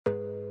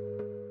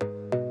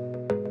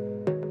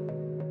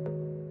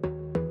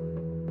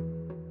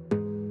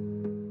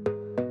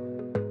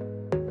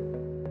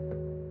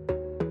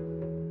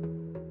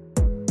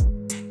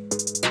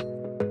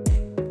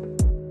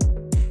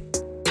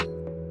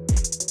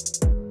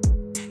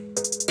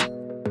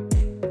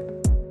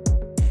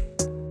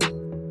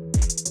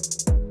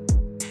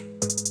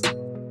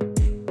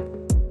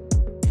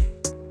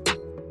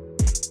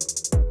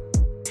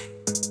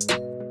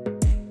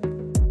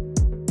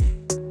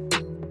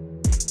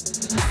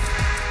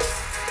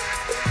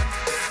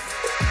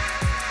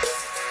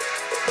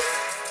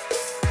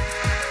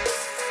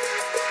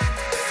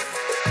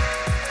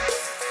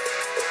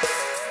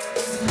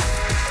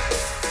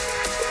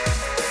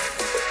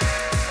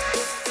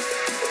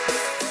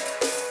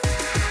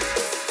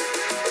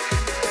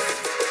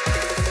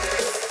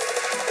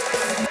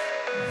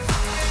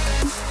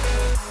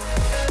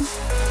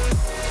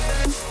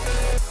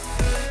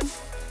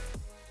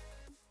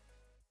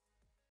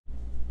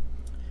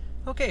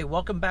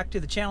welcome back to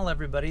the channel,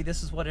 everybody.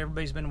 This is what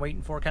everybody's been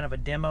waiting for, kind of a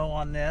demo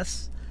on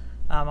this.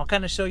 I'll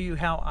kind of show you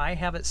how I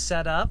have it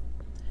set up,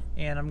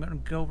 and I'm going to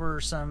go over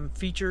some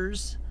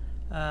features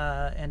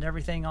and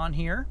everything on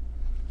here.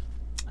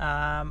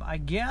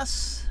 I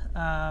guess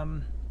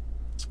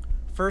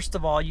first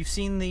of all, you've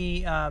seen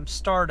the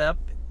startup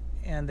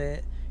and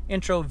the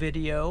intro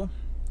video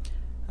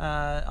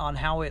on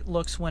how it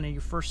looks when you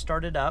first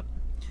start it up.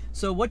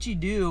 So what you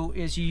do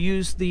is you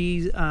use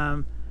the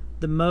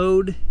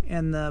mode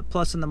and the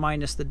plus and the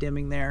minus, the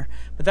dimming there,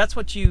 but that's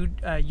what you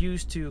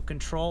use to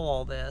control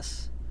all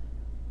this.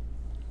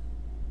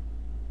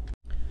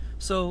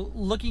 So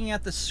looking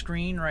at the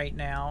screen right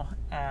now,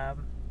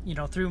 you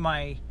know, through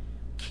my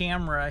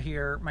camera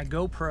here, my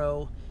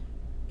GoPro,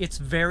 it's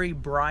very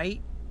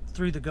bright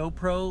through the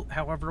GoPro.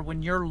 However,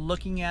 when you're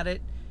looking at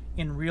it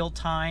in real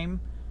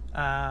time,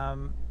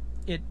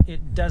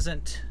 it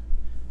doesn't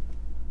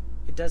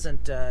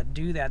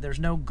do that. There's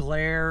no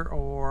glare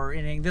or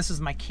anything. This is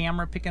my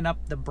camera picking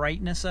up the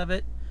brightness of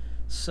it,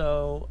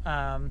 so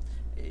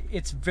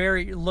it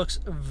looks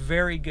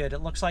very good. It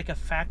looks like a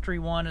factory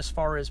one as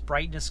far as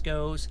brightness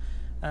goes.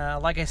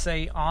 Like I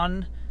say,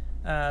 on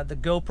the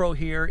GoPro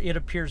here, it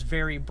appears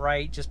very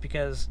bright just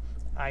because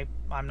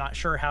I'm not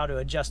sure how to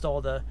adjust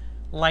all the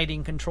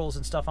lighting controls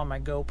and stuff on my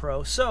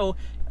GoPro. So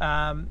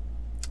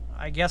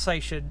I guess I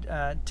should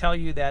tell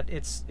you that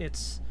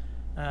it's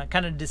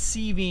kind of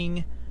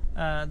deceiving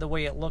the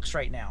way it looks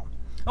right now.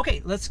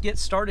 Okay, let's get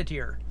started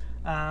here.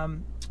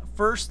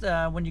 First,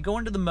 when you go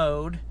into the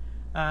mode,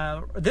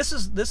 this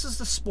is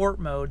the sport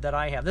mode that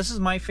I have. This is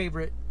my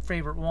favorite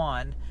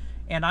one,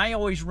 and I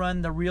always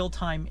run the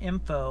real-time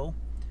info,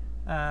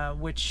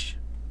 which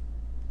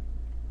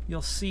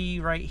you'll see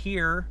right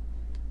here.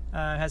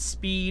 Has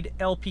speed,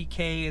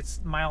 LPK,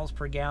 it's miles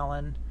per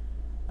gallon,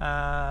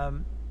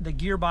 the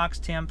gearbox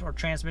temp or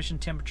transmission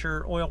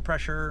temperature, oil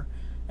pressure,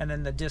 and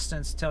then the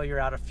distance till you're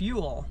out of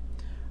fuel.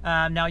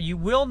 Now you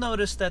will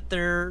notice that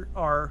there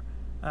are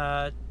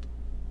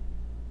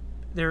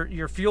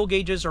your fuel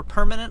gauges are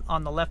permanent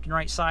on the left and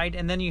right side,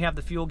 and then you have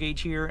the fuel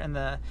gauge here and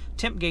the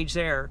temp gauge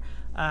there.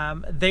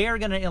 They are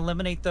going to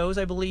eliminate those,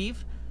 I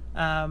believe.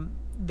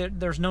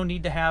 There's no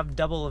need to have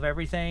double of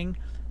everything.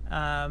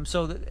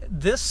 So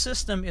this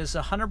system is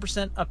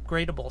 100%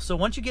 upgradable. So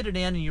once you get it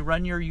in and you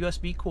run your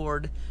USB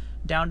cord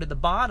down to the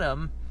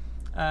bottom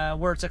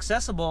where it's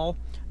accessible,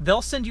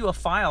 they'll send you a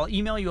file,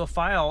 email you a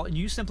file, and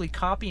you simply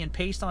copy and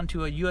paste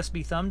onto a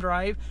USB thumb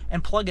drive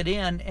and plug it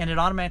in, and it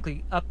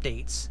automatically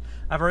updates.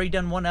 I've already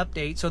done one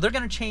update. So they're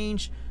going to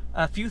change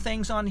a few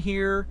things on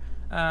here.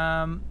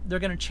 They're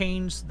going to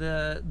change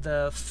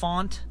the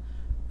font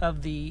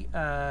of the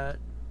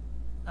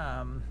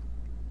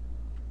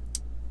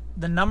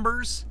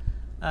numbers.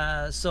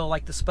 So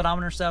like the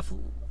speedometer stuff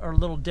are a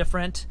little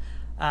different.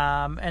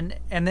 And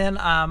then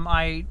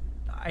I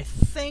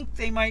think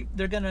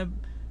they're going to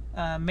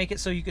make it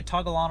so you could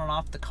toggle on and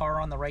off the car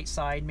on the right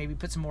side, maybe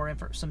put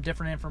some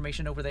different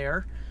information over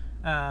there.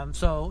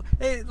 So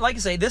like I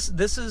say,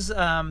 this is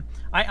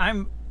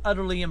I'm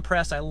utterly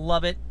impressed. I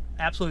love it,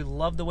 absolutely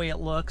love the way it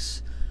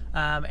looks.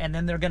 And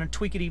then they're going to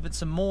tweak it even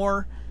some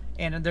more,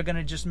 and they're going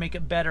to just make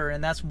it better.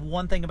 And that's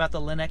one thing about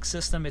the Linux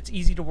system. It's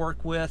easy to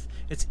work with,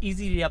 it's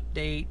easy to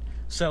update,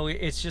 so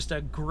it's just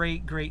a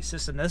great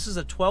system. This is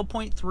a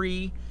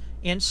 12.3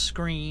 inch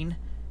screen,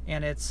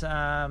 and it's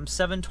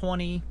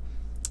 720,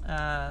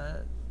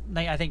 I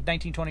think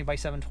 1920 by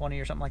 720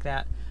 or something like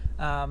that.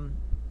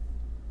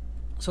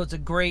 So it's a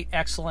great,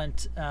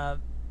 excellent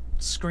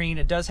screen.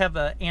 It does have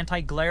an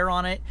anti-glare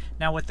on it.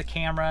 Now with the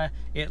camera,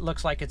 it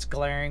looks like it's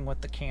glaring with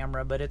the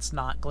camera, but it's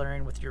not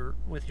glaring with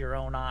your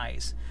own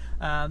eyes.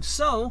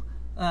 So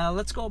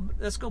let's go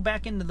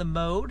back into the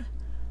mode.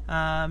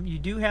 You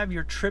do have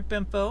your trip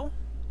info,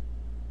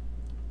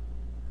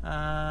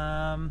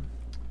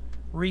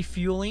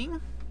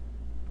 refueling,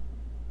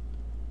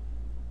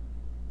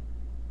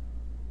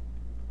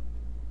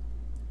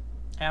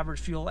 average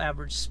fuel,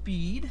 average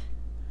speed.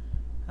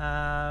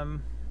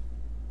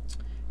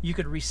 You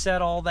could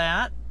reset all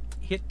that,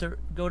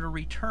 go to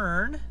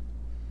return.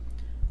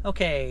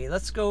 Okay,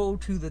 let's go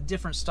to the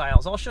different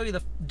styles. I'll show you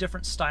the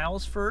different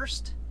styles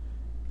first.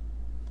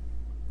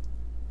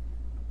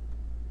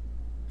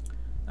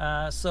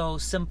 So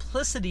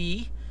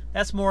simplicity,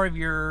 that's more of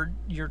your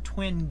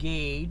twin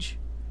gauge.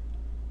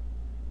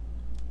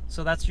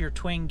 So that's your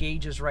twin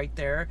gauges right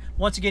there.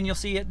 Once again, you'll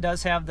see it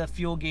does have the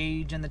fuel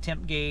gauge and the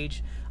temp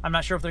gauge. I'm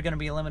not sure if they're going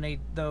to eliminate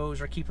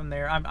those or keep them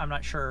there. I'm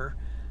not sure.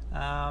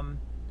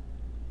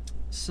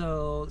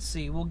 So let's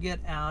see, we'll get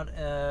out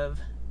of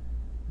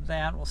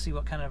that. We'll see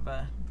what kind of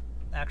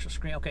actual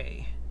screen.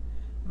 Okay,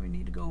 we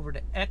need to go over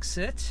to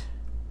exit.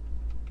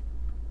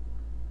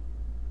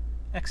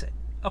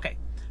 Okay,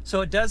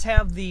 so it does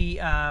have the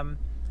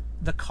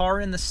car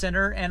in the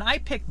center, and I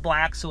picked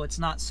black so it's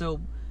not so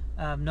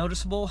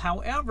noticeable.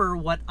 However,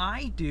 what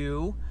I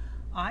do,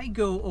 I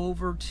go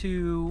over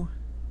to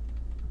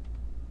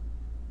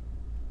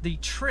the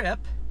trip,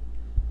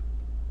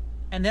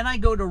 and then I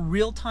go to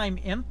real-time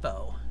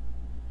info,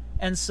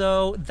 and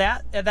so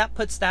that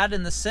puts that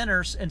in the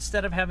center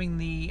instead of having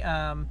the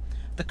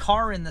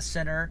car in the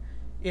center.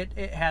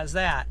 It has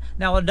that.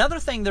 Now another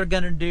thing they're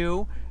going to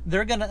do,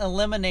 they're going to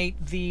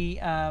eliminate the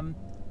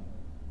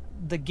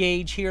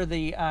gauge here,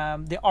 the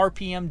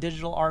RPM,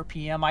 digital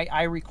RPM.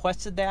 I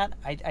requested that.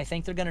 I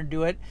think they're going to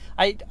do it.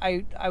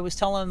 I was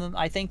telling them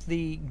I think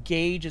the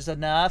gauge is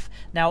enough.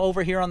 Now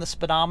over here on the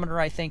speedometer,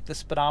 I think the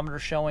speedometer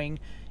showing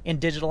in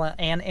digital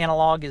and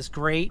analog is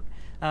great.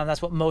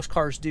 That's what most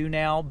cars do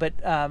now. But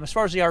as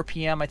far as the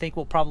RPM, I think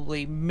we'll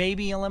probably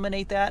maybe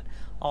eliminate that.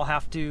 I'll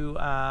have to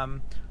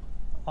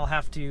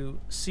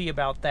see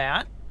about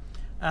that.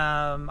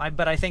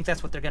 But I think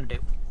that's what they're going to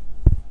do.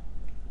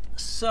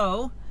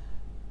 So.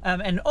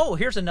 And oh,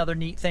 here's another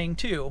neat thing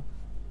too.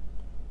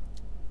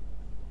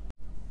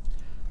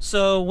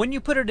 So when you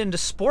put it into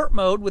sport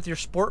mode with your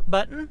sport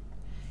button,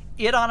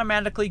 it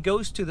automatically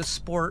goes to the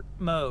sport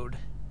mode,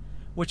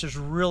 which is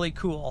really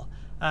cool.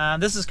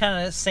 This is kind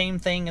of the same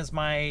thing as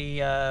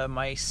my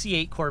my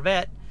C8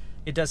 Corvette.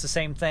 It does the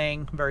same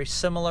thing, very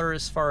similar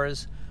as far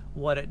as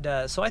what it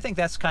does. So I think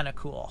that's kind of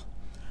cool.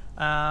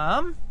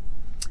 I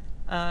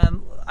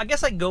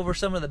guess I can go over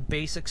some of the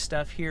basic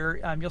stuff here.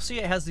 You'll see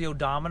it has the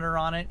odometer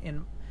on it,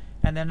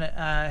 and then it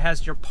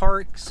has your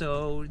park.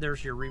 So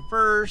there's your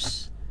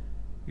reverse,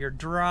 your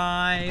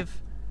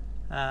drive,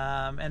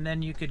 and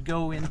then you could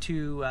go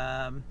into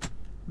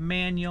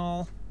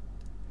manual.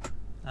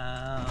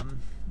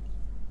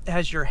 It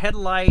has your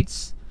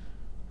headlights,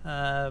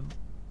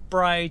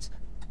 brights.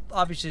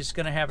 Obviously, it's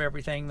going to have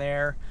everything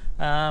there.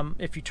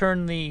 If you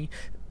turn the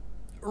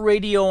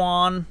radio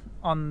on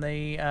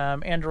the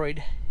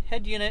Android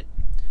head unit,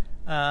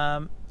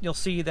 you'll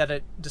see that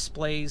it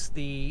displays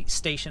the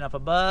station up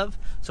above,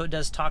 so it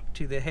does talk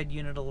to the head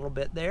unit a little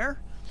bit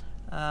there.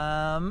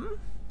 And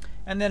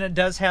then it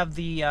does have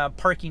the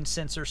parking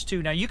sensors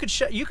too. Now you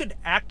could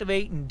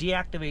activate and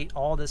deactivate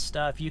all this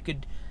stuff.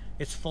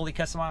 It's fully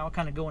customized. I'll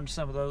kind of go into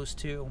some of those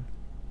too.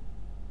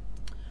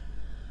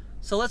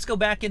 So let's go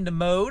back into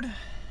mode.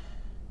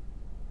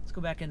 Let's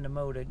go back into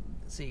mode and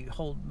see,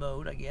 hold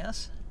mode, I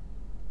guess.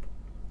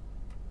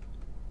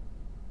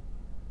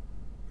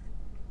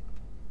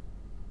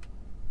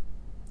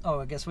 Oh,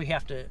 I guess we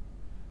have to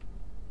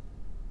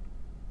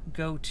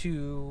go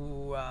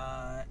to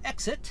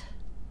exit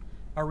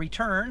or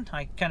return.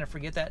 I kind of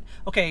forget that.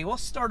 Okay, we'll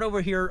start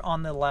over here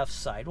on the left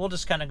side. We'll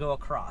just kind of go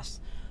across.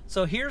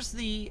 So here's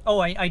the, oh,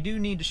 I do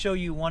need to show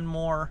you one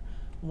more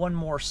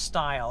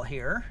style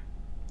here.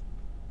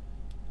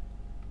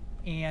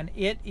 And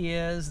it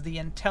is the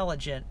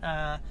intelligent.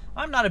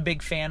 I'm not a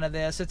big fan of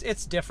this.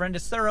 It's different.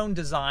 It's their own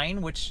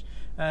design, which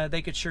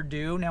they could sure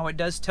do. Now it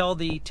does tell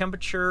the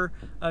temperature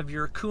of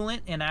your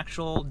coolant in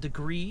actual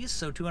degrees,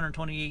 so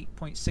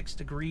 228.6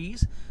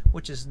 degrees,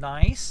 which is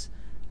nice.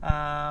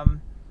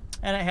 And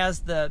it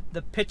has the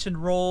pitch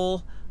and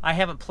roll. I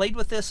haven't played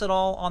with this at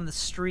all on the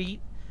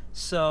street,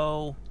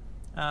 so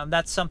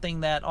that's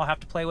something that I'll have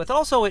to play with.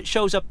 Also, it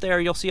shows up there,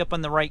 you'll see up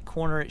in the right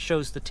corner, it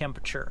shows the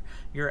temperature,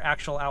 your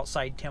actual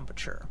outside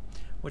temperature,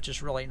 which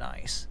is really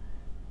nice.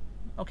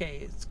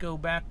 Okay, let's go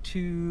back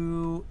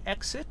to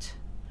exit.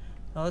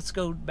 Now let's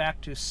go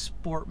back to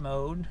sport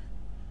mode.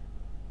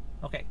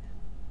 Okay,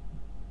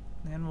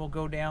 then we'll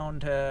go down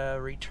to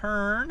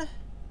return.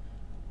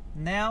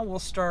 Now we'll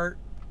start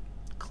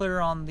clear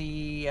on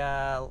the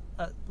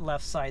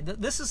left side.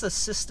 This is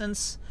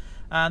assistance.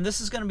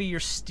 This is going to be your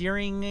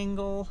steering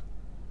angle.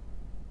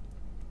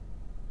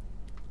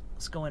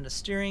 Let's go into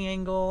steering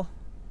angle.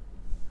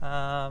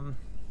 I'm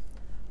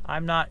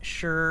not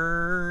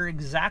sure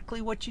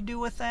exactly what you do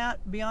with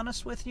that, to be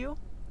honest with you.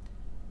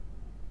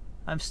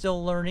 I'm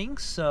still learning.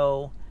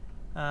 So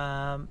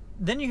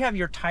then you have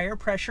your tire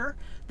pressure.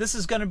 This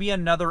is going to be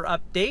another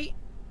update.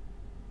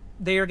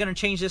 They are going to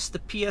change this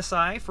to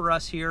PSI for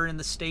us here in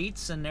the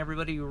States and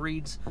everybody who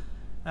reads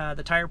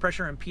the tire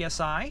pressure in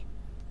PSI.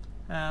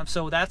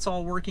 So that's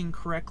all working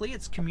correctly.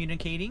 It's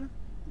communicating.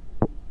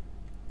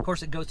 Of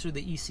course, it goes through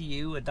the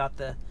ECU and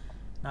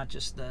not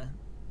just the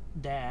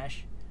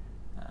dash.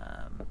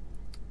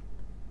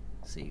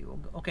 See,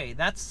 okay,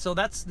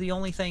 that's the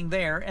only thing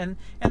there, and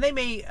they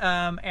may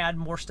add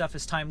more stuff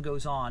as time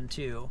goes on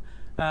too.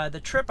 The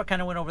trip, I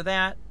kind of went over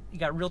that. You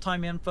got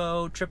real-time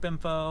info, trip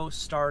info,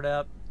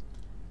 startup,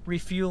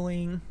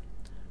 refueling.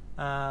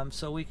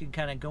 So we can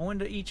kind of go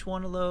into each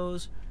one of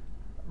those.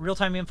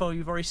 Real-time info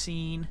you've already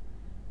seen.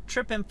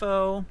 Trip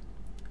info.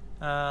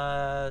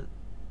 So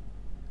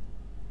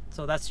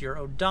that's your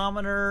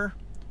odometer,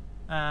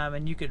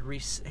 and you could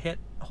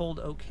hold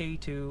OK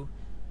to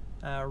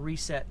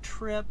reset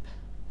trip.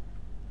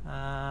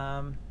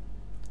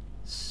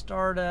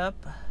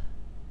 Startup.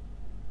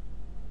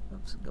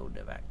 Oops, go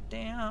back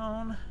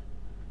down.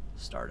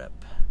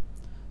 Startup.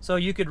 So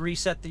you could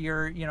reset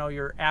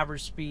your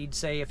average speed.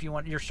 Say if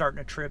you're starting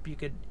a trip, you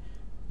could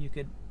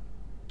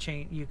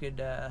change. You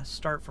could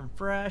start from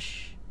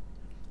fresh.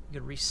 You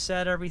could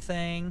reset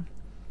everything.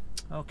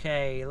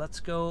 Okay, let's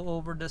go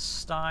over to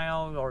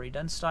style. We've already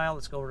done style.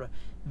 Let's go over to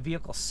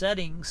vehicle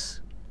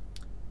settings.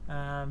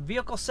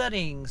 Vehicle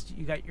settings.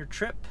 You got your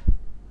trip.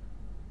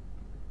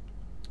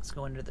 Let's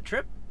go into the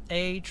trip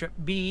A, trip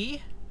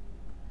B.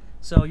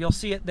 So you'll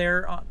see it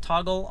there,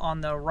 toggle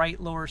on the right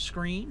lower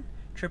screen,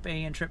 trip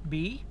A and trip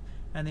B,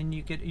 and then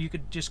you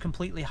could just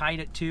completely hide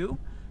it too.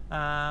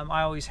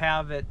 I always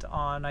have it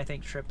on, I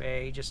think, trip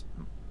A. Just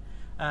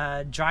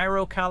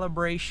gyro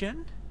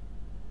calibration,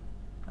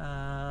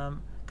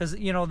 because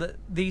you know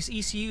these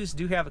ECUs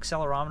do have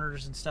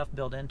accelerometers and stuff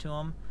built into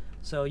them,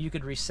 so you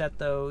could reset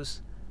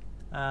those.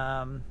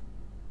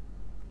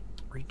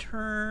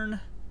 Return.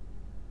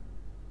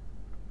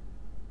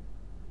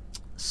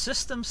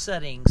 System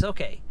settings.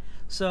 Okay,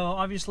 so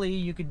obviously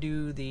you could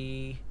do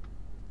the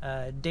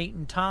date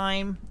and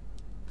time.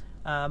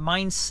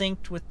 Mine's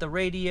synced with the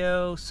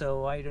radio,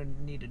 so I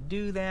don't need to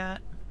do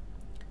that.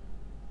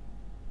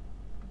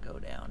 Go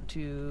down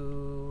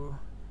to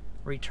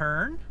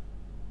return.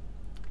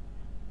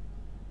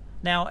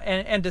 Now,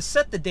 and to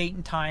set the date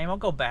and time, I'll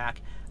go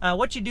back.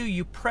 What you do,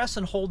 you press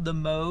and hold the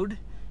mode,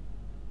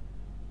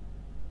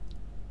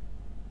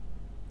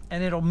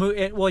 and it'll move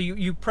it. Well,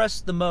 you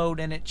press the mode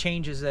and it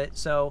changes it.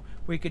 So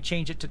we could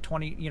change it to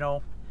 20, you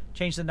know,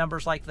 change the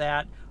numbers like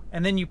that.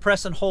 And then you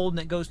press and hold and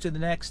it goes to the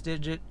next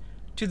digit,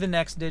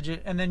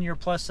 and then your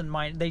plus and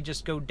minus, they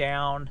just go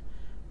down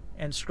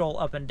and scroll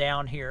up and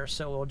down here.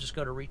 So we'll just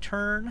go to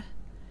return,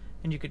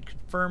 and you could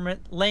confirm it.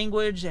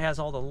 Language, it has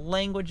all the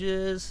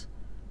languages.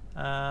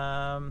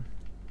 There's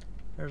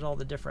all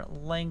the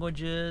different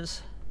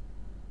languages,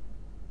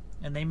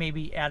 and they may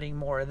be adding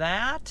more of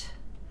that.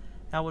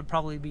 That would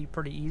probably be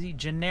pretty easy.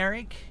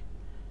 Generic.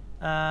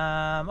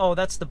 Oh,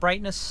 that's the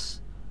brightness.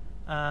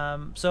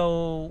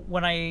 So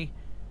when I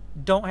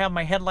don't have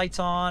my headlights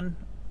on,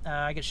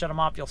 I can shut them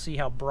off. You'll see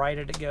how bright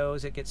it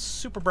goes. It gets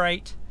super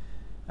bright.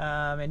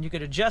 And you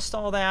could adjust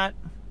all that.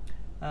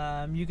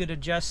 You could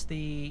adjust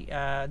the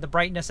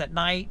brightness at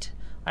night.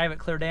 I have it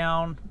clear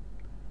down.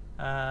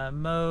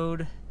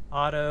 Mode,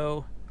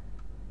 auto.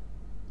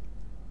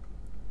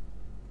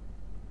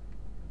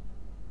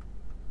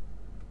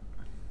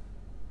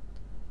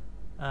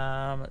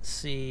 Let's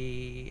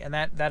see, and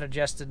that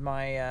adjusted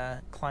my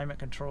climate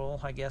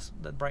control, I guess,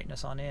 the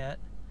brightness on it.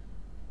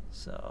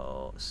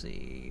 So let's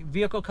see,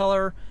 vehicle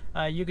color.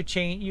 You could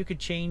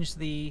change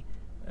the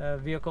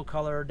vehicle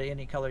color to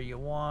any color you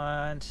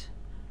want.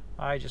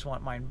 I just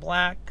want mine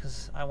black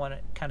because I want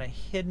it kind of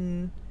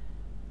hidden.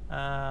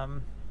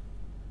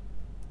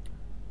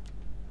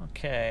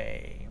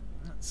 Okay,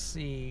 let's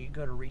see.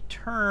 Go to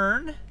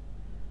return.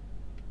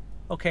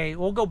 Okay,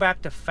 we'll go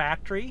back to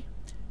factory.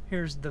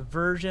 Here's the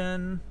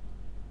version,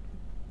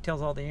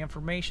 tells all the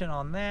information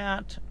on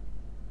that.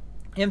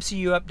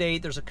 MCU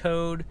update, there's a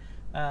code,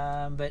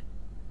 but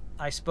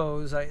I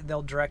suppose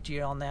they'll direct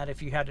you on that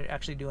if you had to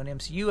actually do an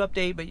MCU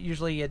update, but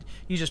usually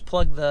you just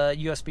plug the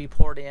USB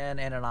port in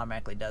and it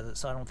automatically does it,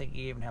 so I don't think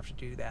you even have to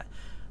do that.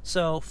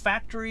 So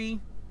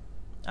factory,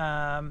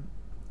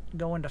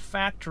 go into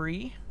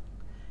factory,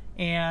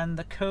 and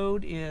the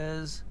code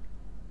is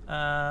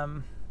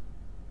 1.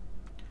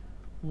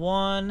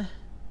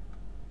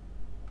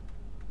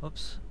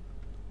 Whoops.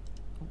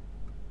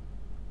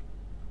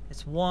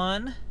 It's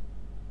 1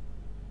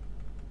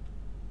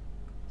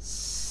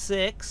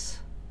 6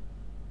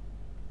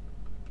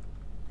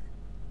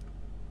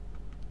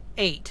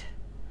 8.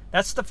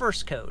 That's the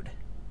first code.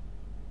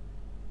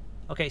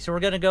 Okay, so we're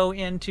going to go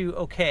into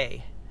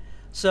OK.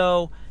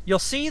 So you'll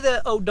see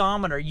the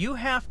odometer. You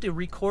have to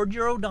record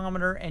your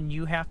odometer and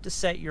you have to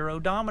set your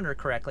odometer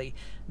correctly.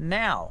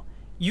 Now,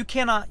 you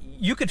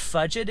could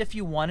fudge it if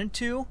you wanted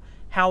to.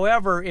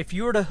 However, if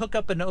you were to hook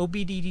up an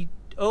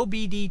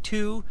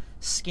OBD2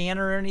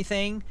 scanner or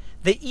anything,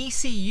 the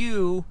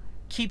ECU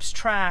keeps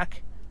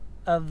track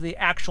of the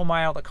actual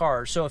mile of the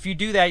car. So if you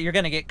do that, you're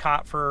going to get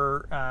caught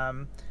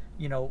for,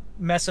 you know,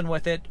 messing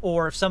with it.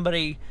 Or if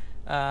somebody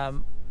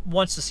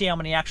wants to see how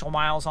many actual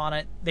miles on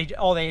it,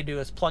 all they do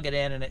is plug it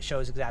in and it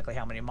shows exactly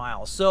how many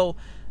miles. So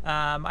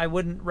I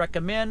wouldn't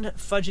recommend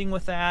fudging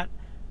with that.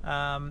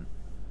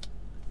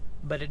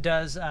 But it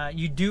does,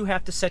 you do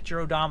have to set your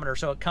odometer,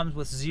 so it comes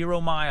with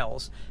 0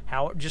 miles.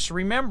 Just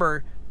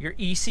remember, your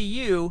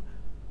ECU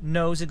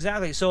knows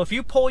exactly. So if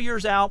you pull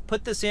yours out,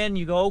 put this in,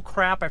 you go, oh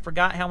crap, I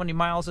forgot how many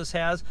miles this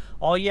has.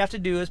 All you have to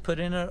do is put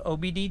in an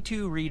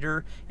OBD2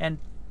 reader and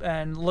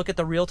look at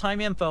the real-time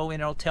info,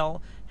 and it'll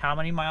tell how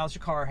many miles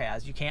your car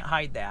has. You can't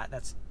hide that.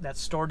 That's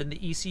stored in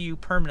the ECU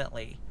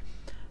permanently.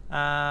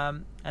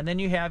 And then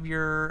you have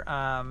your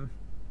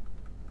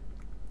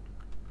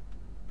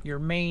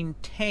main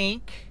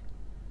tank,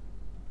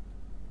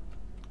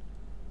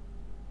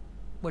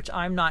 which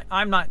I'm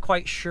not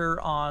quite sure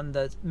on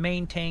the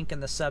main tank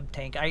and the sub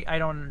tank. I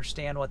don't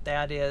understand what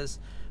that is.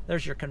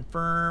 There's your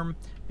confirm,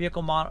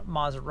 vehicle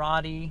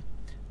Maserati.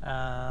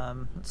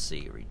 Let's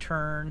see,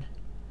 return.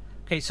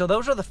 Okay, so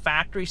those are the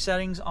factory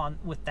settings on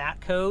with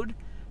that code.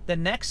 The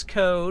next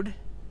code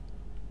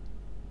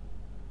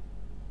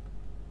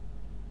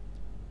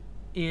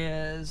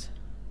is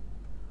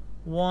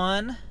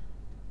 1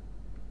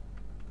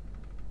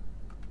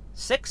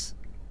 6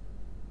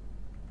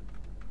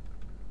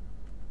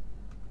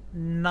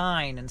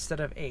 9 instead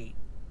of 8.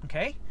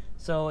 Okay,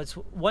 So it's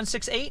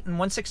 168 and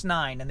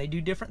 169, and they do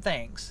different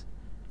things.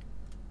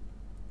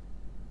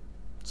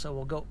 So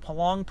we'll go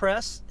long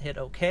press, hit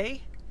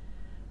OK.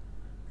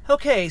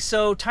 Okay,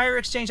 so tire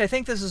exchange, I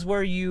think this is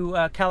where you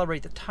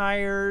calibrate the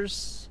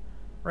tires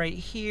right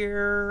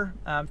here.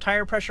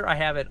 Tire pressure, I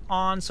have it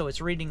on, so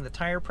it's reading the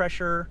tire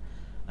pressure.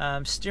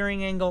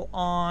 Steering angle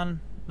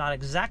on, not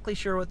exactly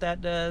sure what that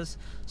does.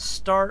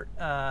 Start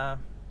up,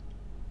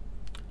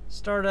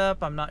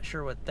 I'm not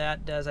sure what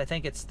that does. I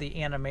think it's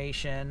the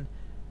animation.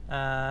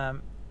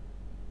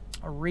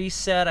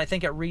 Reset, I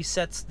think it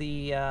resets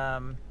the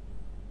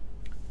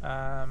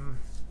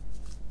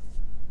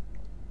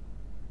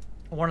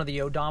one of the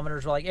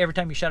odometers. Like every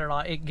time you shut it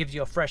on, it gives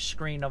you a fresh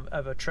screen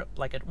of a trip,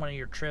 like at one of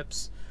your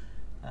trips.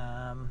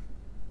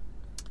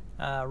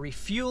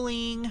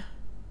 Refueling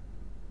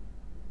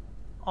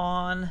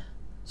on,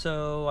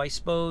 so I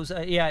suppose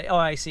yeah, oh,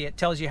 I see, it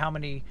tells you how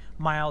many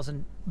miles,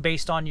 and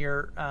based on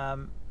your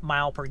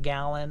mile per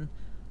gallon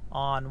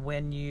on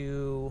when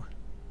you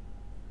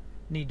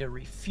need to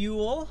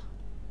refuel.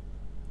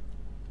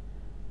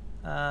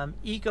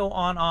 Eco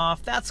on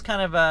off, that's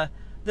kind of a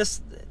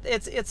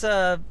it's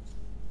a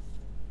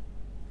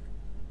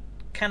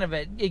kind of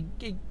a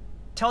it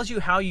tells you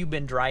how you've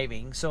been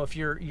driving. So if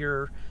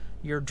you're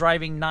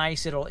driving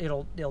nice,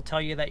 it'll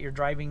tell you that you're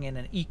driving in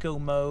an eco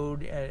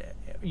mode.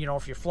 You know,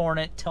 if you're flooring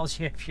it, tells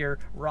you if you're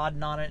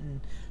rodding on it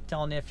and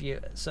telling if you,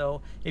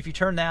 so if you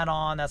turn that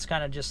on, that's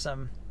kind of just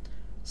some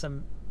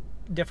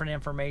different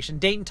information.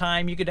 Date and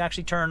time, you could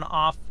actually turn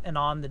off and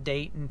on the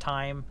date and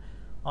time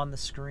on the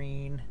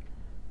screen.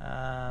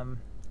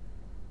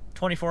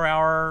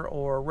 24-hour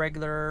or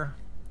regular.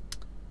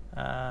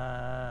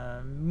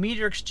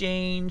 Meter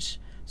exchange,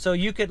 so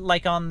you could,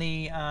 like on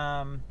the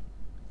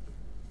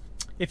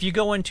if you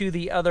go into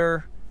the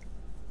other,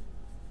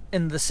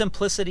 in the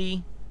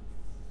simplicity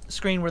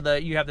screen where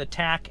you have the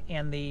tach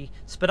and the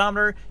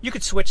speedometer, you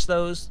could switch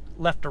those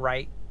left to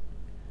right.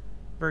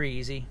 Very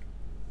easy.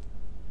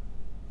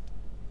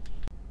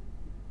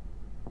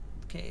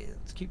 Okay,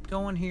 let's keep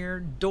going here.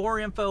 Door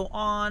info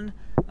on.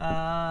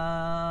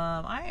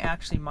 I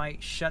actually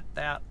might shut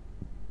that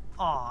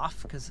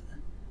off because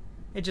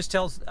it just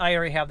tells, I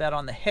already have that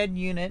on the head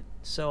unit,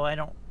 so I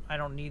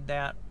don't need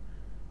that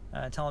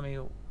telling me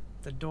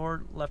the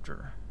door left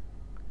or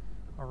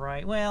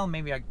right. Well,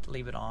 maybe I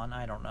leave it on,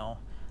 I don't know.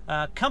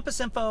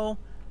 Compass info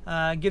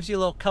gives you a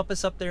little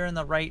compass up there in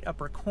the right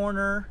upper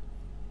corner.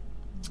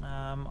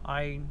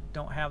 I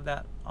don't have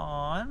that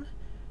on.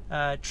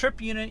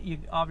 Trip unit, you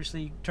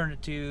obviously turn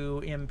it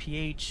to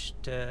MPH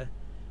to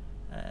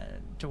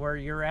where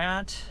you're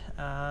at.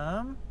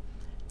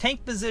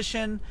 Tank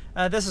position,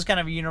 this is kind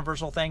of a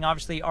universal thing.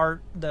 Obviously,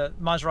 the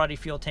Maserati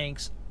fuel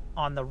tank's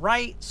on the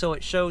right, so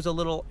it shows a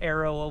little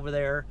arrow over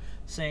there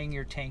saying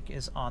your tank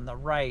is on the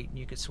right.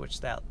 You could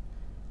switch that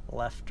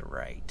left to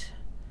right.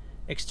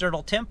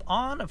 External temp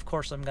on, of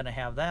course I'm going to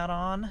have that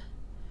on.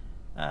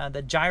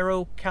 The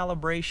gyro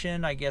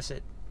calibration, I guess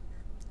it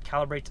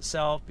calibrates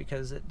itself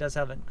because it does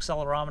have an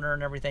accelerometer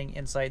and everything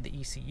inside the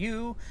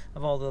ECU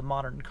of all the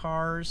modern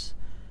cars.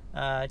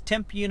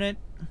 Temp unit,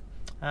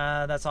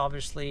 that's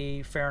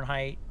obviously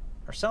Fahrenheit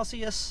or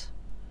Celsius.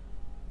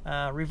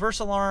 Reverse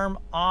alarm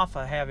off,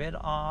 I have it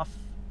off.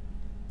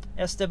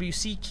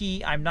 SWC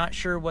key, I'm not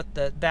sure what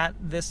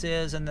this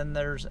is, and then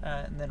there's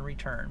and then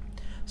return.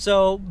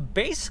 So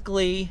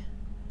basically,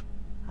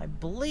 I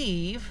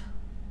believe,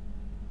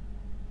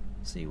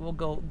 let's see, we'll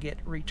go get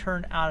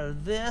return out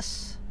of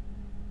this.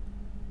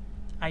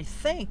 I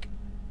think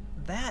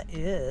that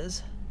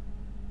is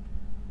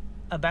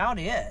about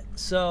it.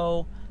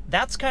 So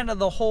that's kind of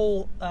the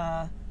whole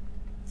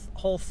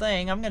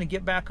thing. I'm going to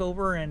get back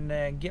over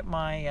and get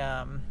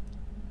my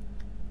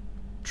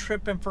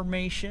trip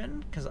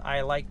information because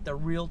I like the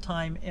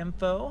real-time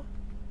info.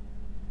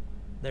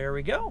 There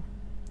we go.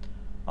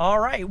 All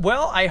right,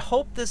 well, I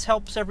hope this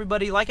helps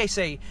everybody. Like I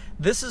say,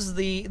 this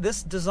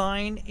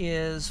design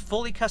is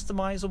fully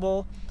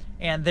customizable,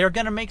 and they're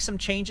going to make some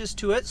changes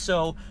to it.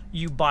 So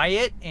you buy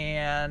it,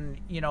 and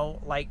you know,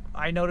 like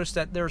I noticed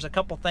that there's a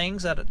couple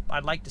things that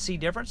I'd like to see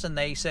difference, and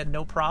they said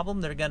no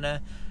problem. They're going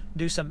to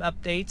do some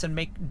updates and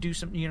do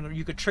some, you know,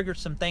 you could trigger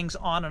some things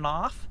on and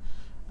off.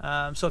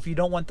 So if you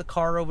don't want the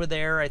car over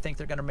there, I think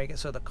they're going to make it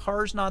so the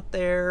car's not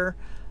there.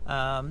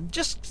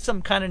 Just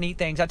some kind of neat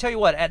things. I tell you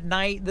what, at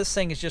night this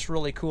thing is just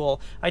really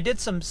cool. I did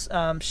some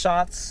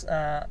shots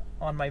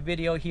on my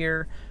video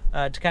here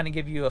to kind of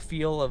give you a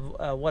feel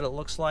of what it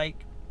looks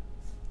like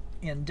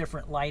in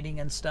different lighting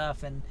and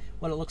stuff, and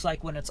what it looks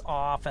like when it's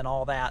off and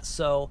all that.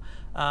 So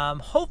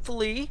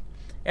hopefully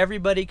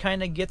everybody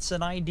kind of gets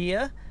an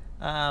idea.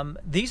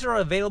 These are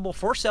available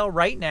for sale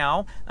right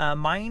now.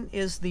 Mine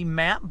is the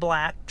matte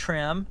black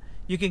trim.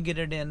 You can get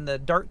it in the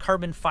dark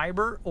carbon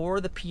fiber or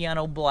the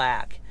piano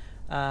black.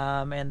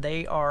 And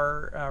they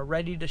are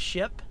ready to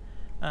ship.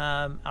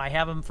 I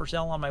have them for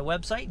sale on my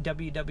website,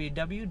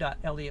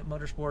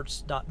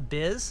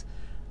 www.elliottmotorsports.biz.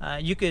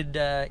 You could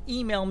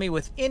email me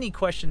with any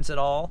questions at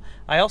all.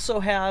 I also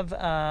have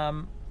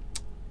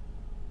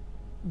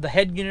the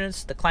head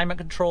units, the climate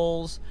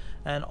controls,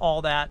 and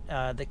all that,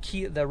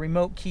 the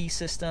remote key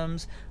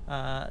systems,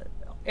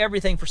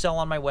 everything for sale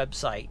on my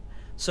website.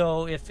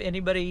 So if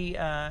anybody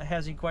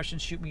has any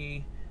questions, shoot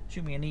me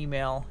an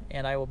email,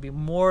 and I will be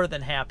more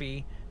than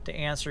happy to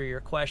answer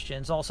your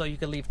questions. Also, you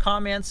can leave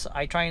comments.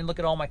 I try and look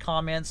at all my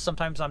comments.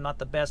 Sometimes I'm not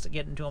the best at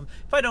getting to them.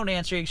 If I don't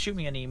answer you, shoot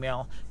me an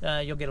email.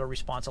 You'll get a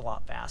response a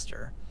lot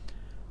faster.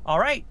 All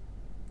right.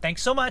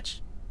 Thanks so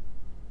much.